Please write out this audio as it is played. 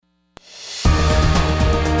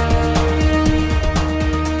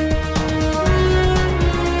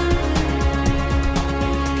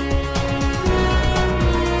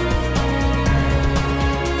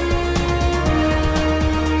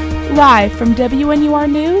Live from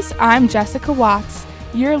WNUR News, I'm Jessica Watts.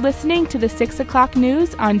 You're listening to the 6 o'clock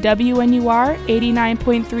news on WNUR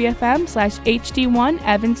 89.3 FM/HD1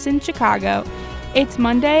 Evanston, Chicago. It's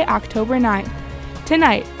Monday, October 9th.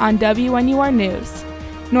 Tonight on WNUR News,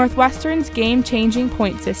 Northwestern's game-changing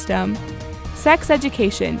point system, sex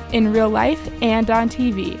education in real life and on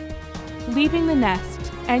TV, leaving the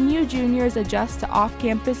nest, NU juniors adjust to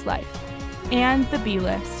off-campus life, and the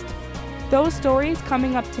B-list. Those stories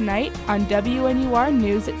coming up tonight on WNUR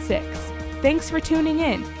News at 6. Thanks for tuning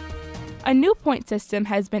in. A new point system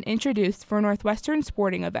has been introduced for Northwestern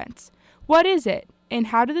sporting events. What is it, and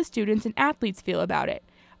how do the students and athletes feel about it?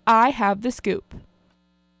 I have the scoop.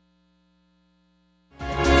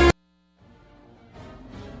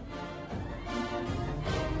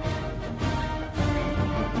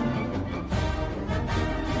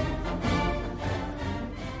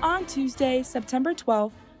 On Tuesday, September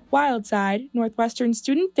 12th, Wildside, Northwestern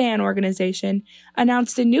student fan organization,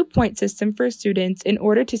 announced a new point system for students in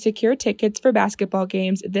order to secure tickets for basketball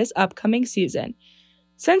games this upcoming season.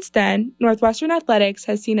 Since then, Northwestern Athletics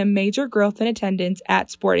has seen a major growth in attendance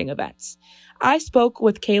at sporting events. I spoke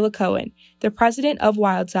with Kayla Cohen, the president of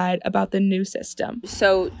Wildside, about the new system.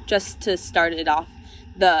 So just to start it off,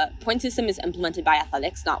 the point system is implemented by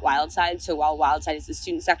athletics, not Wildside. So while Wildside is the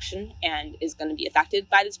student section and is going to be affected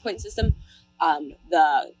by this point system,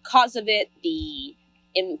 the cause of it, the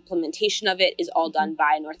implementation of it is all done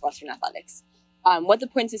by Northwestern Athletics. What the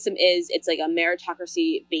point system is, it's like a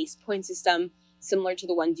meritocracy-based point system, similar to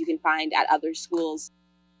the ones you can find at other schools.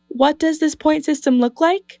 What does this point system look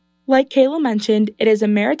like? Like Kayla mentioned, it is a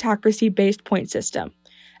meritocracy-based point system.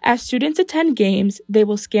 As students attend games, they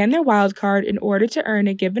will scan their wild card in order to earn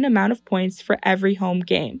a given amount of points for every home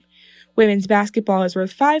game. Women's basketball is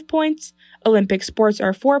worth 5 points, Olympic sports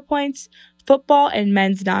are 4 points, football and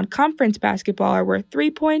men's non-conference basketball are worth 3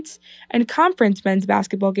 points, and conference men's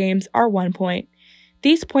basketball games are 1 point.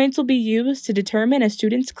 These points will be used to determine a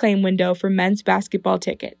student's claim window for men's basketball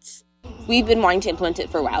tickets. We've been wanting to implement it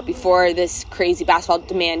for a while. Before this crazy basketball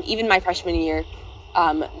demand, even my freshman year,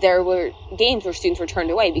 there were games where students were turned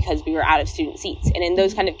away because we were out of student seats. And in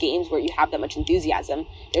those kind of games where you have that much enthusiasm,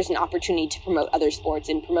 there's an opportunity to promote other sports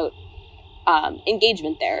and promote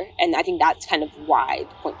engagement there. And I think that's kind of why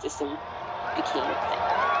the point system became a thing.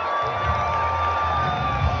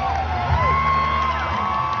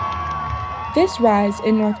 This rise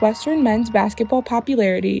in Northwestern men's basketball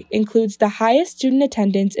popularity includes the highest student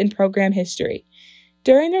attendance in program history.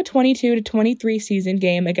 During their 22-23 season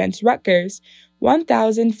game against Rutgers,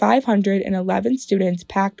 1,511 students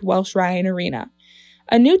packed Welsh Ryan Arena.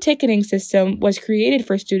 A new ticketing system was created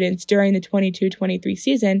for students during the 22-23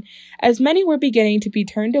 season, as many were beginning to be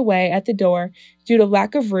turned away at the door due to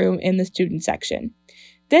lack of room in the student section.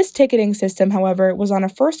 This ticketing system, however, was on a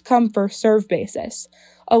first-come, first-served basis.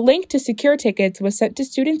 A link to secure tickets was sent to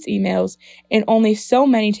students' emails, and only so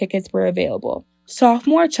many tickets were available.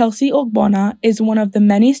 Sophomore Chelsea Ogbonna is one of the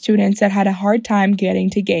many students that had a hard time getting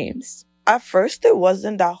to games. At first, it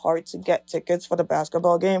wasn't that hard to get tickets for the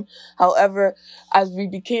basketball game. However, as we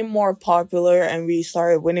became more popular and we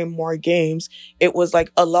started winning more games, it was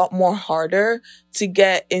a lot more harder to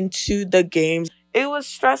get into the games. It was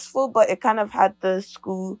stressful, but it kind of had the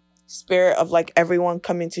school spirit of everyone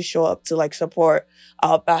coming to show up to support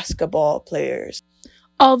our basketball players.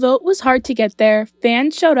 Although it was hard to get there,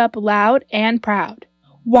 fans showed up loud and proud.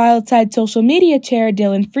 Wildside social media chair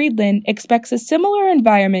Dylan Friedland expects a similar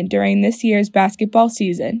environment during this year's basketball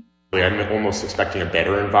season. I'm almost expecting a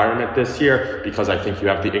better environment this year because I think you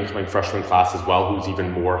have the incoming freshman class as well who's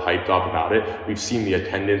even more hyped up about it. We've seen the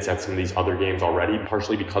attendance at some of these other games already,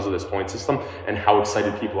 partially because of this point system and how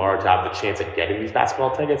excited people are to have the chance at getting these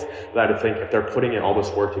basketball tickets. But I think if they're putting in all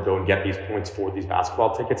this work to go and get these points for these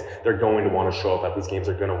basketball tickets, they're going to want to show up at these games.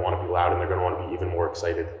 They're going to want to be loud and they're going to want to be even more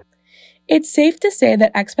excited. It's safe to say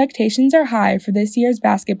that expectations are high for this year's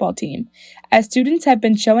basketball team, as students have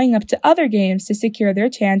been showing up to other games to secure their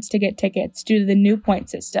chance to get tickets due to the new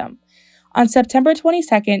point system. On September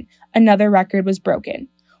 22nd, another record was broken.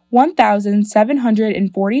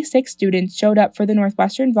 1,746 students showed up for the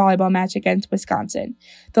Northwestern volleyball match against Wisconsin,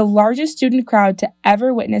 the largest student crowd to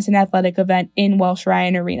ever witness an athletic event in Welsh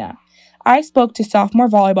Ryan Arena. I spoke to sophomore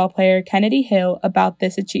volleyball player Kennedy Hill about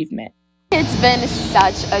this achievement. It's been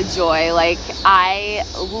such a joy. I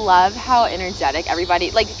love how energetic everybody,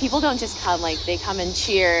 people don't just come, they come and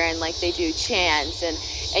cheer and they do chants and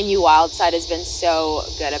U Wildside has been so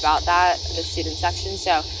good about that, the student section.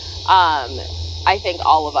 So I think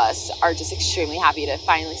all of us are just extremely happy to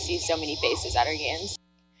finally see so many faces at our games.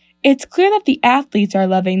 It's clear that the athletes are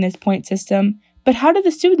loving this point system, but how do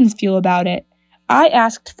the students feel about it? I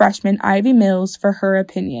asked freshman Ivy Mills for her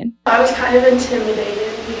opinion. I was kind of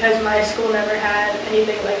intimidated because my school never had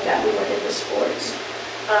anything like that. We weren't into sports.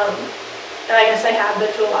 And I guess I have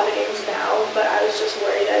been to a lot of games now, but I was just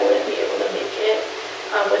worried I wouldn't be able to make it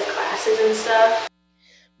with classes and stuff.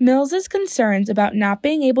 Mills's concerns about not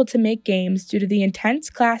being able to make games due to the intense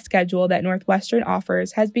class schedule that Northwestern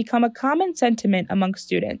offers has become a common sentiment among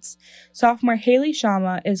students. Sophomore Haley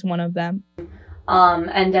Shama is one of them.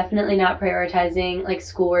 And definitely not prioritizing like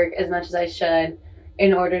schoolwork as much as I should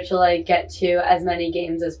in order to like get to as many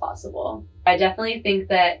games as possible. I definitely think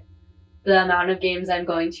that the amount of games I'm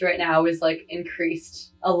going to right now is like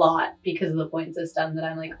increased a lot because of the point system, that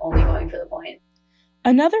I'm like only going for the point.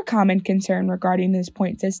 Another common concern regarding this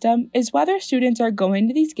point system is whether students are going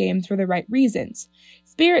to these games for the right reasons.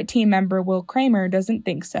 Spirit team member Will Kramer doesn't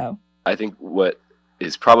think so. I think what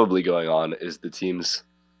is probably going on is the teams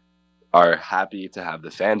are happy to have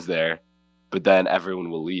the fans there, but then everyone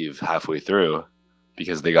will leave halfway through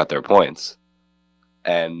because they got their points.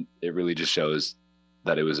 And it really just shows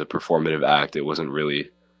that it was a performative act. It wasn't really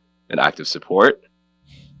an act of support.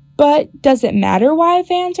 But does it matter why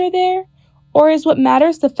fans are there? Or is what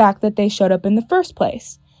matters the fact that they showed up in the first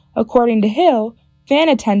place? According to Hill, fan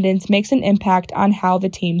attendance makes an impact on how the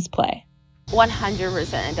teams play.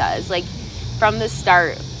 100% it does. Like, from the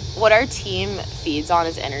start, what our team feeds on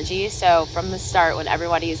is energy. So from the start, when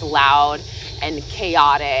everybody is loud and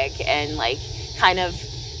chaotic and like kind of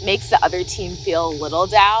makes the other team feel a little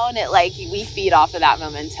down, it like we feed off of that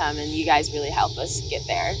momentum, and you guys really help us get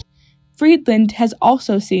there. Friedland has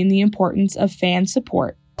also seen the importance of fan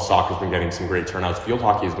support. Soccer's been getting some great turnouts. Field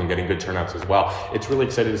hockey has been getting good turnouts as well. It's really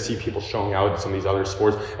exciting to see people showing out in some of these other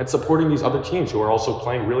sports and supporting these other teams who are also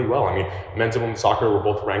playing really well. I mean, men's and women's soccer were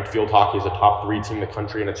both ranked. Field hockey is a top 3 team in the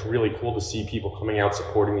country, and it's really cool to see people coming out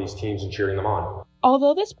supporting these teams and cheering them on.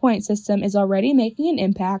 Although this point system is already making an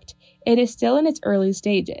impact, it is still in its early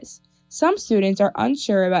stages. Some students are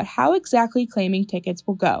unsure about how exactly claiming tickets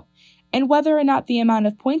will go, and whether or not the amount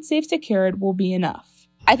of points they've secured will be enough.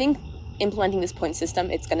 I think implementing this point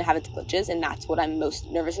system, it's going to have its glitches, and that's what I'm most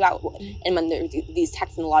nervous about. And when there's these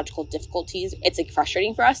technological difficulties, it's like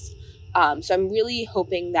frustrating for us. So I'm really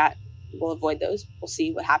hoping that we'll avoid those. We'll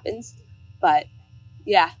see what happens. But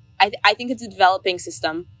yeah, I think it's a developing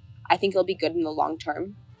system. I think it'll be good in the long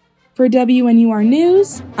term. For WNUR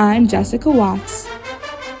News, I'm Jessica Watts.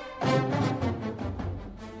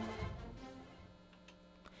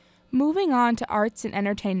 Moving on to arts and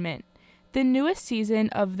entertainment. The newest season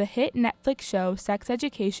of the hit Netflix show Sex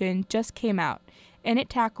Education just came out, and it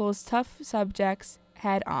tackles tough subjects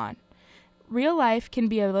head on. Real life can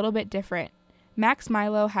be a little bit different. Max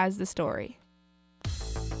Milo has the story.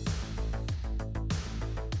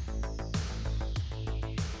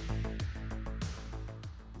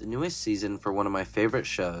 The newest season for one of my favorite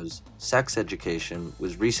shows, Sex Education,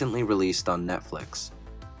 was recently released on Netflix.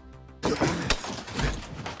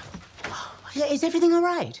 Is everything all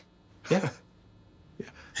right? Yeah.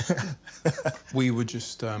 We were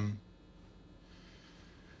just, we're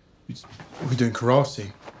doing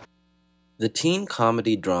karate. The teen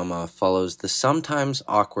comedy drama follows the sometimes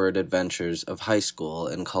awkward adventures of high school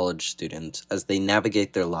and college students as they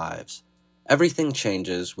navigate their lives. Everything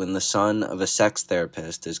changes when the son of a sex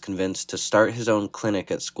therapist is convinced to start his own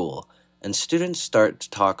clinic at school, and students start to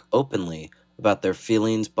talk openly about their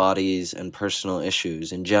feelings, bodies, and personal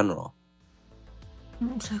issues in general.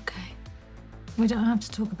 It's okay. We don't have to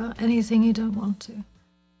talk about anything you don't want to.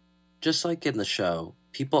 Just like in the show,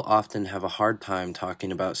 people often have a hard time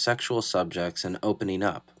talking about sexual subjects and opening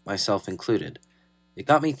up, myself included. It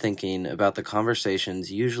got me thinking about the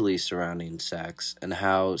conversations usually surrounding sex and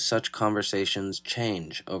how such conversations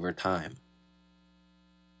change over time.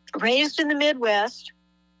 Raised in the Midwest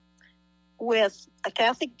with a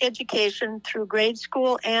Catholic education through grade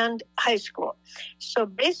school and high school. So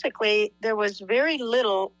basically, there was very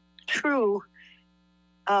little true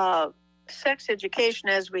sex education,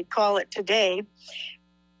 as we call it today,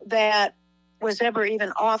 that was ever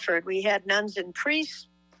even offered. We had nuns and priests,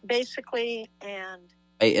 basically, and...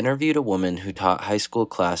 I interviewed a woman who taught high school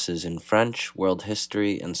classes in French, world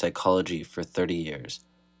history, and psychology for 30 years.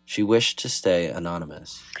 She wished to stay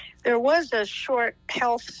anonymous. There was a short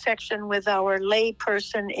health section with our lay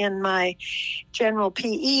person in my general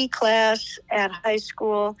PE class at high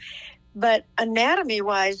school, but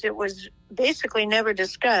anatomy-wise, it was basically never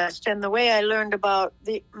discussed. And the way I learned about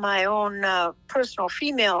my own personal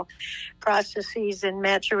female processes and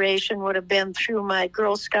maturation would have been through my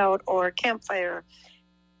Girl Scout or campfire.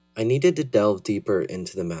 I needed to delve deeper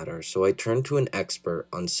into the matter, so I turned to an expert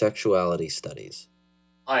on sexuality studies.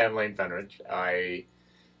 Hi, I'm Lane Fenridge. I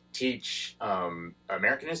teach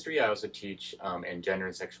American history. I also teach in gender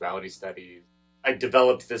and sexuality studies. I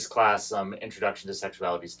developed this class, Introduction to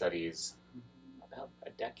Sexuality Studies, about a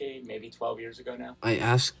decade, maybe 12 years ago now. I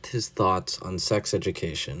asked his thoughts on sex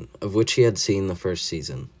education, of which he had seen the first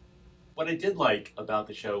season. What I did like about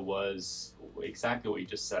the show was exactly what you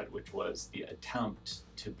just said, which was the attempt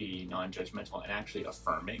to be non-judgmental and actually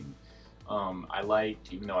affirming. I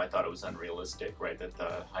liked, even though I thought it was unrealistic, right, that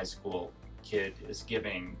the high school kid is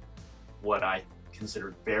giving what I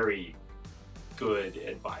considered very good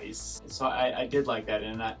advice. So I did like that,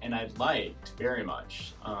 and I liked very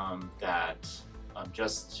much that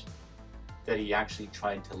he actually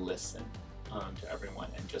tried to listen to everyone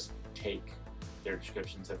and just take their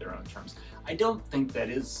descriptions at their own terms. I don't think that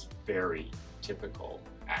is very typical,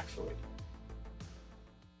 actually.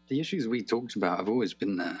 The issues we talked about have always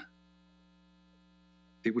been there.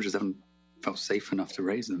 People just haven't felt safe enough to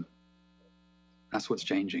raise them. That's what's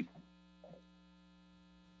changing.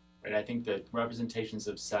 Right, I think that representations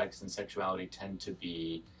of sex and sexuality tend to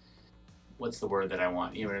be, what's the word that I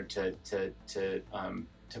want? Either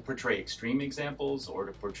to portray extreme examples or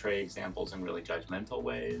to portray examples in really judgmental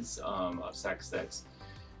ways of sex that's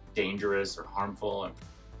dangerous or harmful.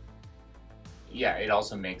 Yeah, it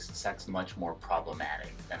also makes sex much more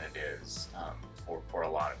problematic than it is for a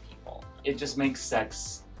lot of people. It just makes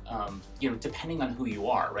sex, depending on who you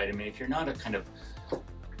are, right? I mean, if you're not a kind of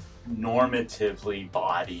normatively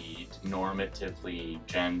bodied, normatively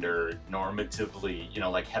gendered, normatively,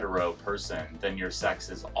 like hetero person, then your sex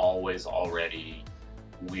is always already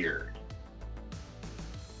weird.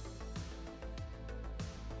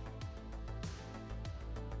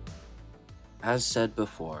 As said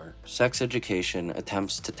before, sex education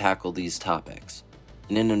attempts to tackle these topics.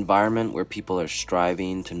 In an environment where people are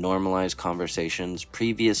striving to normalize conversations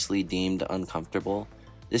previously deemed uncomfortable,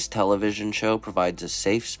 this television show provides a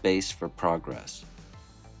safe space for progress.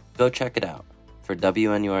 Go check it out. For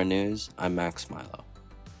WNUR News, I'm Max Milo.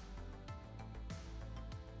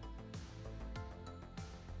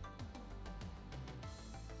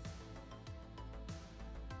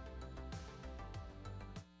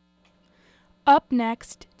 Up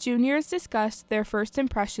next, juniors discuss their first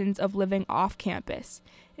impressions of living off campus.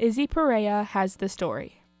 Izzy Perea has the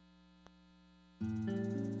story.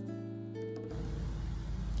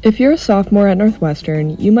 If you're a sophomore at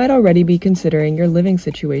Northwestern, you might already be considering your living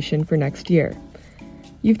situation for next year.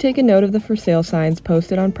 You've taken note of the for sale signs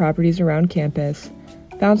posted on properties around campus,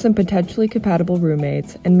 found some potentially compatible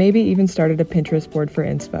roommates, and maybe even started a Pinterest board for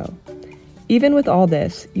inspo. Even with all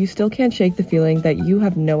this, you still can't shake the feeling that you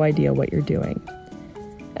have no idea what you're doing.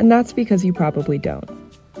 And that's because you probably don't.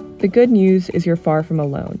 The good news is you're far from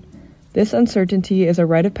alone. This uncertainty is a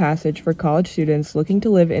rite of passage for college students looking to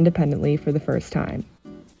live independently for the first time.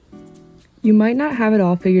 You might not have it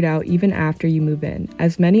all figured out even after you move in,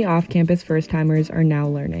 as many off-campus first-timers are now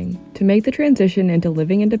learning. To make the transition into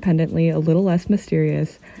living independently a little less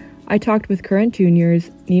mysterious, I talked with current juniors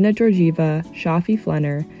Nina Georgieva, Shafi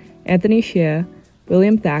Flenner, Anthony Shea,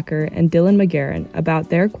 William Thacker, and Dylan McGarren about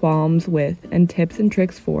their qualms with and tips and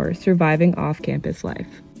tricks for surviving off-campus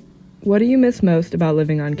life. What do you miss most about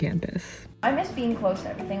living on campus? I miss being close to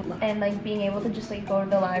everything and being able to just go to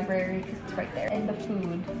the library because it's right there, and the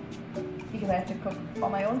food because I have to cook all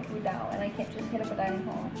my own food now and I can't just hit up a dining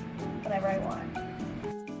hall whenever I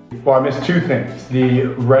want. Well, I miss two things: the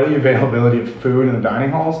ready availability of food in the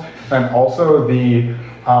dining halls, and also the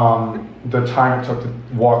time it took to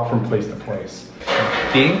walk from place to place.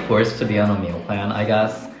 Being forced to be on a meal plan, I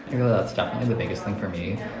guess, that's definitely the biggest thing for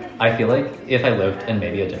me. I feel like if I lived in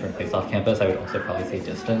maybe a different place off campus, I would also probably say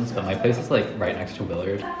distance, but my place is right next to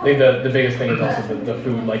Willard. I think the biggest thing is also the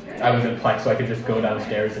food. I was in Plex, so I could just go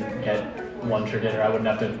downstairs and get lunch or dinner. I wouldn't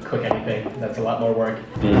have to cook anything. That's a lot more work.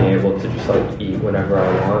 Being able to just eat whenever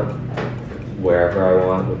I want, wherever I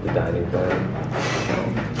want with the dining plan,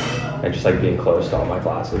 and just being close to all my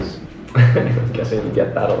classes. I'm guessing you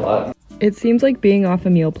get that a lot. It seems like being off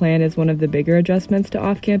a meal plan is one of the bigger adjustments to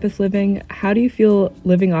off-campus living. How do you feel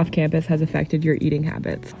living off campus has affected your eating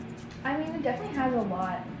habits? I mean, it definitely has a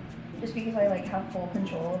lot, just because I have full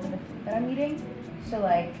control over the food that I'm eating. So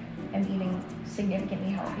I'm eating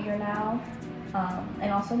significantly healthier now,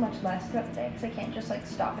 and also much less throughout the day because I can't just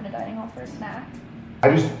stop in a dining hall for a snack.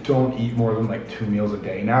 I just don't eat more than 2 meals a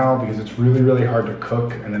day now because it's really, really hard to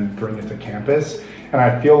cook and then bring it to campus. And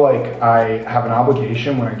I feel like I have an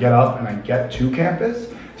obligation when I get up and I get to campus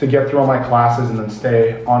to get through all my classes and then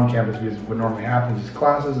stay on campus, because what normally happens is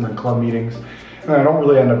classes and then club meetings. And I don't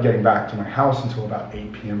really end up getting back to my house until about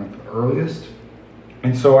 8 p.m. at the earliest.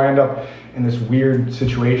 And so I end up in this weird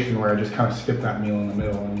situation where I just kind of skip that meal in the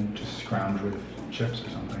middle and just scrounge with chips or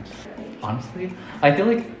something. Honestly, I feel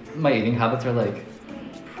like my eating habits are like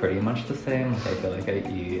pretty much the same. Like I feel like I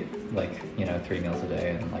eat like, 3 meals a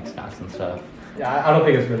day and like snacks and stuff. Yeah, I don't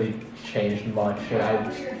think it's really changed much. I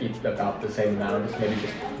just eat about the same amount, just maybe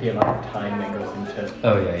just the amount of time that goes into.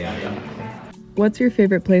 Oh yeah. What's your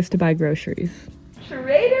favorite place to buy groceries?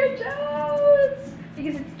 Trader Joe's!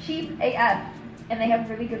 Because it's cheap AF, and they have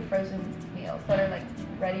really good frozen meals that are like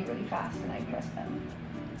ready really fast, and I trust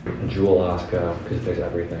them. Jewel Osco, because there's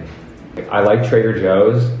everything. I like Trader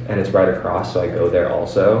Joe's, and it's right across, so I go there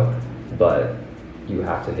also, but you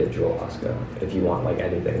have to hit Jewel Osco if you want like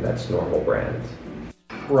anything that's normal brand.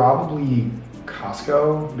 Probably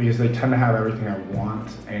Costco, because they tend to have everything I want,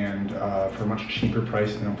 and for a much cheaper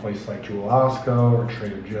price than a place like Jewel Osco or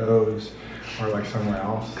Trader Joe's or like somewhere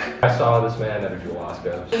else. I saw this man at a Jewel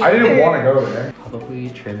Osco. I didn't want to go there. Probably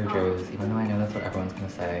Trader Joe's, even though I know that's what everyone's gonna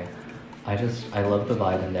say. I love the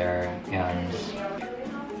vibe in there, and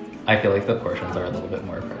I feel like the portions are a little bit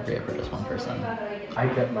more appropriate for just one person. I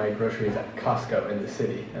get my groceries at Costco in the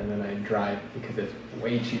city, and then I drive because it's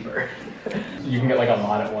way cheaper. You can get like a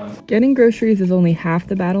lot at once. Getting groceries is only half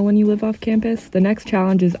the battle when you live off campus. The next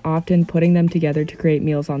challenge is often putting them together to create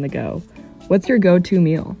meals on the go. What's your go-to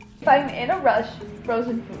meal? If I'm in a rush,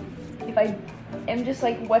 frozen food. If I am just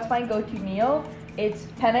like, what's my go-to meal? It's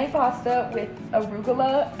penne pasta with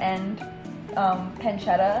arugula and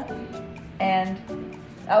pancetta and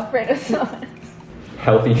Alfredo sauce.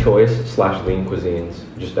 Healthy choice / lean cuisines.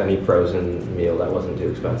 Just any frozen meal that wasn't too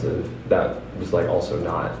expensive, that was like also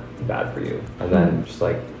not bad for you. And then just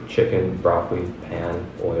like chicken, broccoli, pan,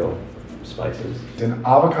 oil, spices. An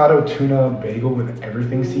avocado tuna bagel with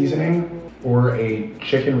everything seasoning, or a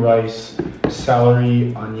chicken rice,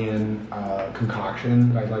 celery, onion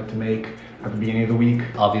concoction that I'd like to make at the beginning of the week.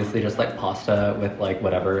 Obviously just like pasta with like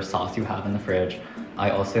whatever sauce you have in the fridge. I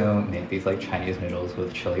also make these like Chinese noodles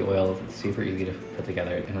with chili oils. It's super easy to put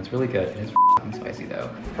together, and it's really good. It is f***ing spicy though.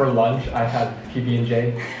 For lunch, I have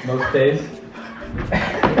PB&J most days.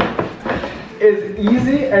 It's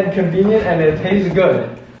easy and convenient, and it tastes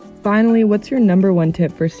good. Finally, what's your number one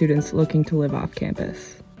tip for students looking to live off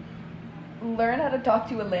campus? Learn how to talk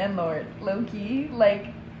to a landlord, low key. Like,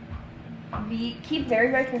 keep very,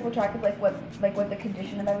 very careful track of what the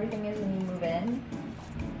condition of everything is when you move in.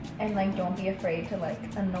 And like, don't be afraid to like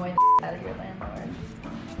annoy the out of your landlord.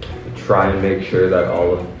 Try and make sure that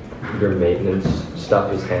all of your maintenance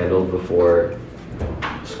stuff is handled before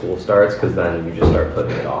school starts, because then you just start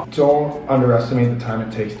putting it off. Don't underestimate the time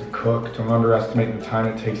it takes to cook. Don't underestimate the time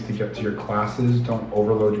it takes to get to your classes. Don't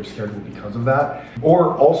overload your schedule because of that.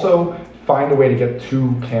 Or also find a way to get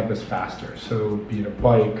to campus faster. So be it a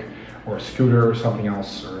bike or a scooter or something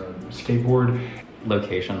else, or a skateboard.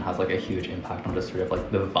 Location has like a huge impact on just sort of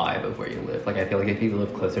like the vibe of where you live. Like I feel like if you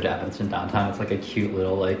live closer to Evanston downtown, it's like a cute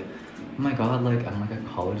little like, oh my god, like I'm like a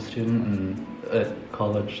college student in a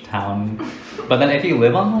college town. But then if you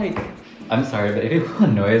live on like, I'm sorry, but if you live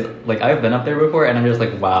on Noise, like I've been up there before and I'm just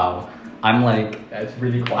like, wow, I'm like, that's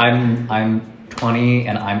really quiet. I'm 20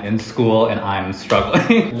 and I'm in school and I'm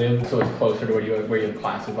struggling. Live so it's closer to where you have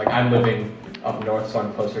classes. Like I'm living up north, so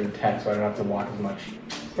I'm closer to tech, so I don't have to walk as much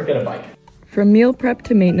or get a bike. From meal prep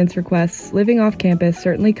to maintenance requests, living off campus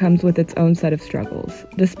certainly comes with its own set of struggles.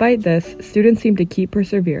 Despite this, students seem to keep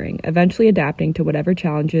persevering, eventually adapting to whatever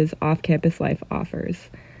challenges off-campus life offers.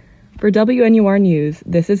 For WNUR News,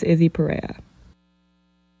 this is Izzy Perea.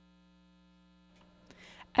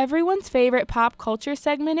 Everyone's favorite pop culture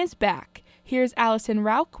segment is back. Here's Allison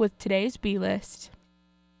Rauch with today's B-List.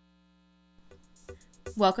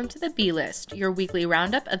 Welcome to the B-List, your weekly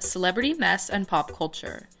roundup of celebrity mess and pop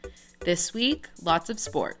culture. This week, lots of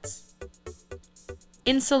sports.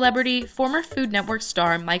 In celebrity, former Food Network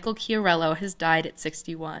star Michael Chiarello has died at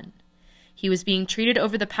 61. He was being treated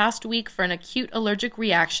over the past week for an acute allergic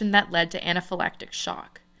reaction that led to anaphylactic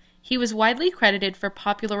shock. He was widely credited for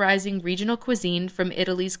popularizing regional cuisine from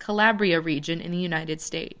Italy's Calabria region in the United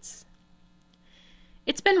States.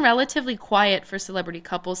 It's been relatively quiet for celebrity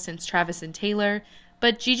couples since Travis and Taylor,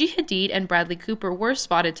 but Gigi Hadid and Bradley Cooper were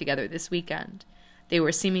spotted together this weekend. They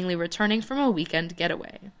were seemingly returning from a weekend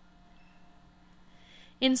getaway.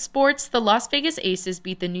 In sports, the Las Vegas Aces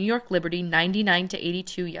beat the New York Liberty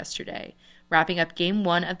 99-82 yesterday, wrapping up Game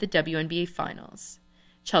 1 of the WNBA Finals.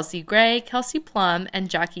 Chelsea Gray, Kelsey Plum, and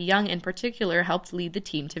Jackie Young in particular helped lead the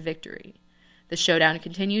team to victory. The showdown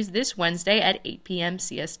continues this Wednesday at 8 p.m.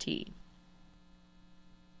 CST.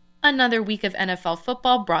 Another week of NFL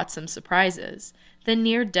football brought some surprises. The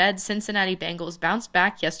near-dead Cincinnati Bengals bounced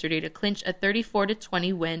back yesterday to clinch a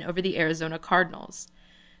 34-20 win over the Arizona Cardinals.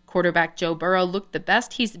 Quarterback Joe Burrow looked the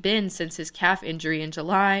best he's been since his calf injury in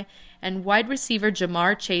July, and wide receiver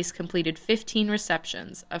Jamar Chase completed 15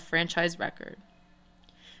 receptions, a franchise record.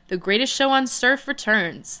 The greatest show on turf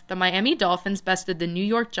returns. The Miami Dolphins bested the New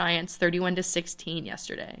York Giants 31-16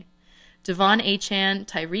 yesterday. Devon Achane,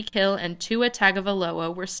 Tyreek Hill, and Tua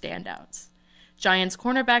Tagovailoa were standouts. Giants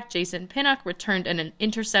cornerback Jason Pinnock returned an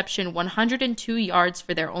interception 102 yards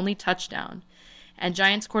for their only touchdown, and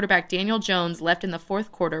Giants quarterback Daniel Jones left in the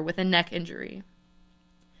fourth quarter with a neck injury.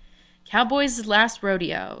 Cowboys' last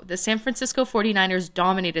rodeo. The San Francisco 49ers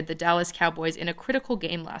dominated the Dallas Cowboys in a critical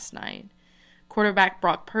game last night. Quarterback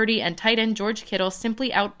Brock Purdy and tight end George Kittle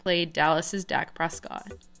simply outplayed Dallas's Dak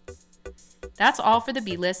Prescott. That's all for the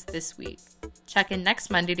B-List this week. Check in next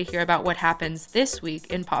Monday to hear about what happens this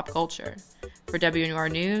week in pop culture. For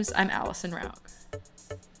WNUR News, I'm Allison Rauch.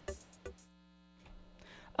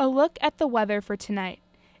 A look at the weather for tonight.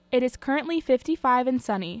 It is currently 55 and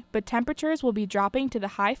sunny, but temperatures will be dropping to the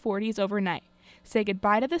high 40s overnight. Say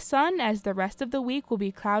goodbye to the sun as the rest of the week will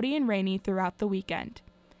be cloudy and rainy throughout the weekend.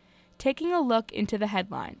 Taking a look into the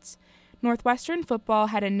headlines. Northwestern football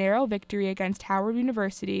had a narrow victory against Howard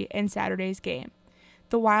University in Saturday's game.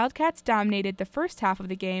 The Wildcats dominated the first half of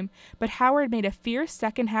the game, but Howard made a fierce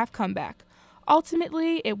second-half comeback.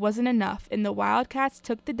 Ultimately, it wasn't enough, and the Wildcats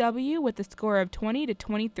took the W with a score of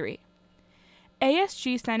 20-23.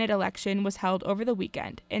 ASG Senate election was held over the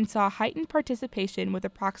weekend and saw heightened participation with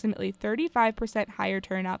approximately 35% higher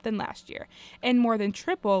turnout than last year, and more than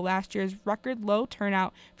triple last year's record low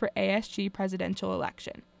turnout for ASG presidential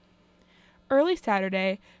election. Early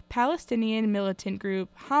Saturday, Palestinian militant group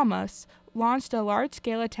Hamas launched a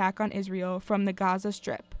large-scale attack on Israel from the Gaza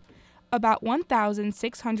Strip. About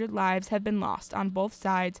 1,600 lives have been lost on both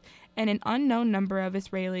sides, and an unknown number of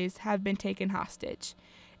Israelis have been taken hostage.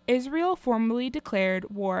 Israel formally declared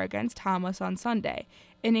war against Hamas on Sunday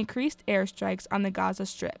and increased airstrikes on the Gaza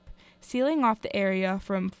Strip, sealing off the area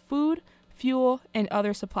from food, fuel, and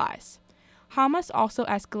other supplies. Hamas also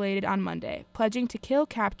escalated on Monday, pledging to kill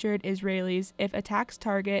captured Israelis if attacks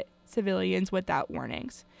target civilians without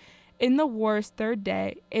warnings. In the war's third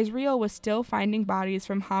day, Israel was still finding bodies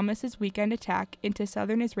from Hamas's weekend attack into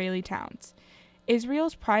southern Israeli towns.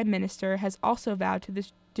 Israel's prime minister has also vowed to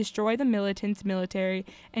destroy the militants' military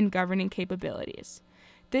and governing capabilities.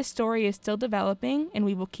 This story is still developing, and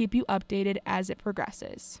we will keep you updated as it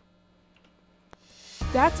progresses.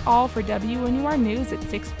 That's all for WNUR News at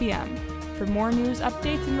 6 p.m. For more news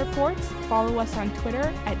updates and reports, follow us on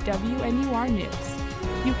Twitter at WNUR News.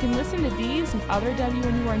 You can listen to these and other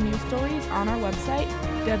WNUR news stories on our website,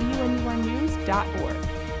 WNURnews.org.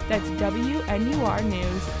 That's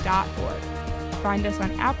WNURnews.org. Find us on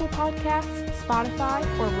Apple Podcasts, Spotify,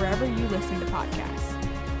 or wherever you listen to podcasts.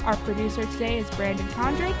 Our producer today is Brandon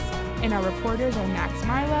Condricks, and our reporters are Max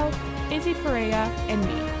Milo, Izzy Perea, and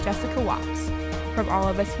me, Jessica Watts. From all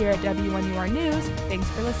of us here at WNUR News, thanks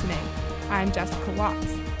for listening. I'm Jessica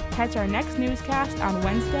Watts. Catch our next newscast on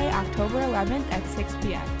Wednesday, October 11th at 6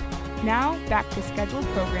 p.m. Now, back to scheduled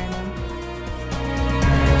programming.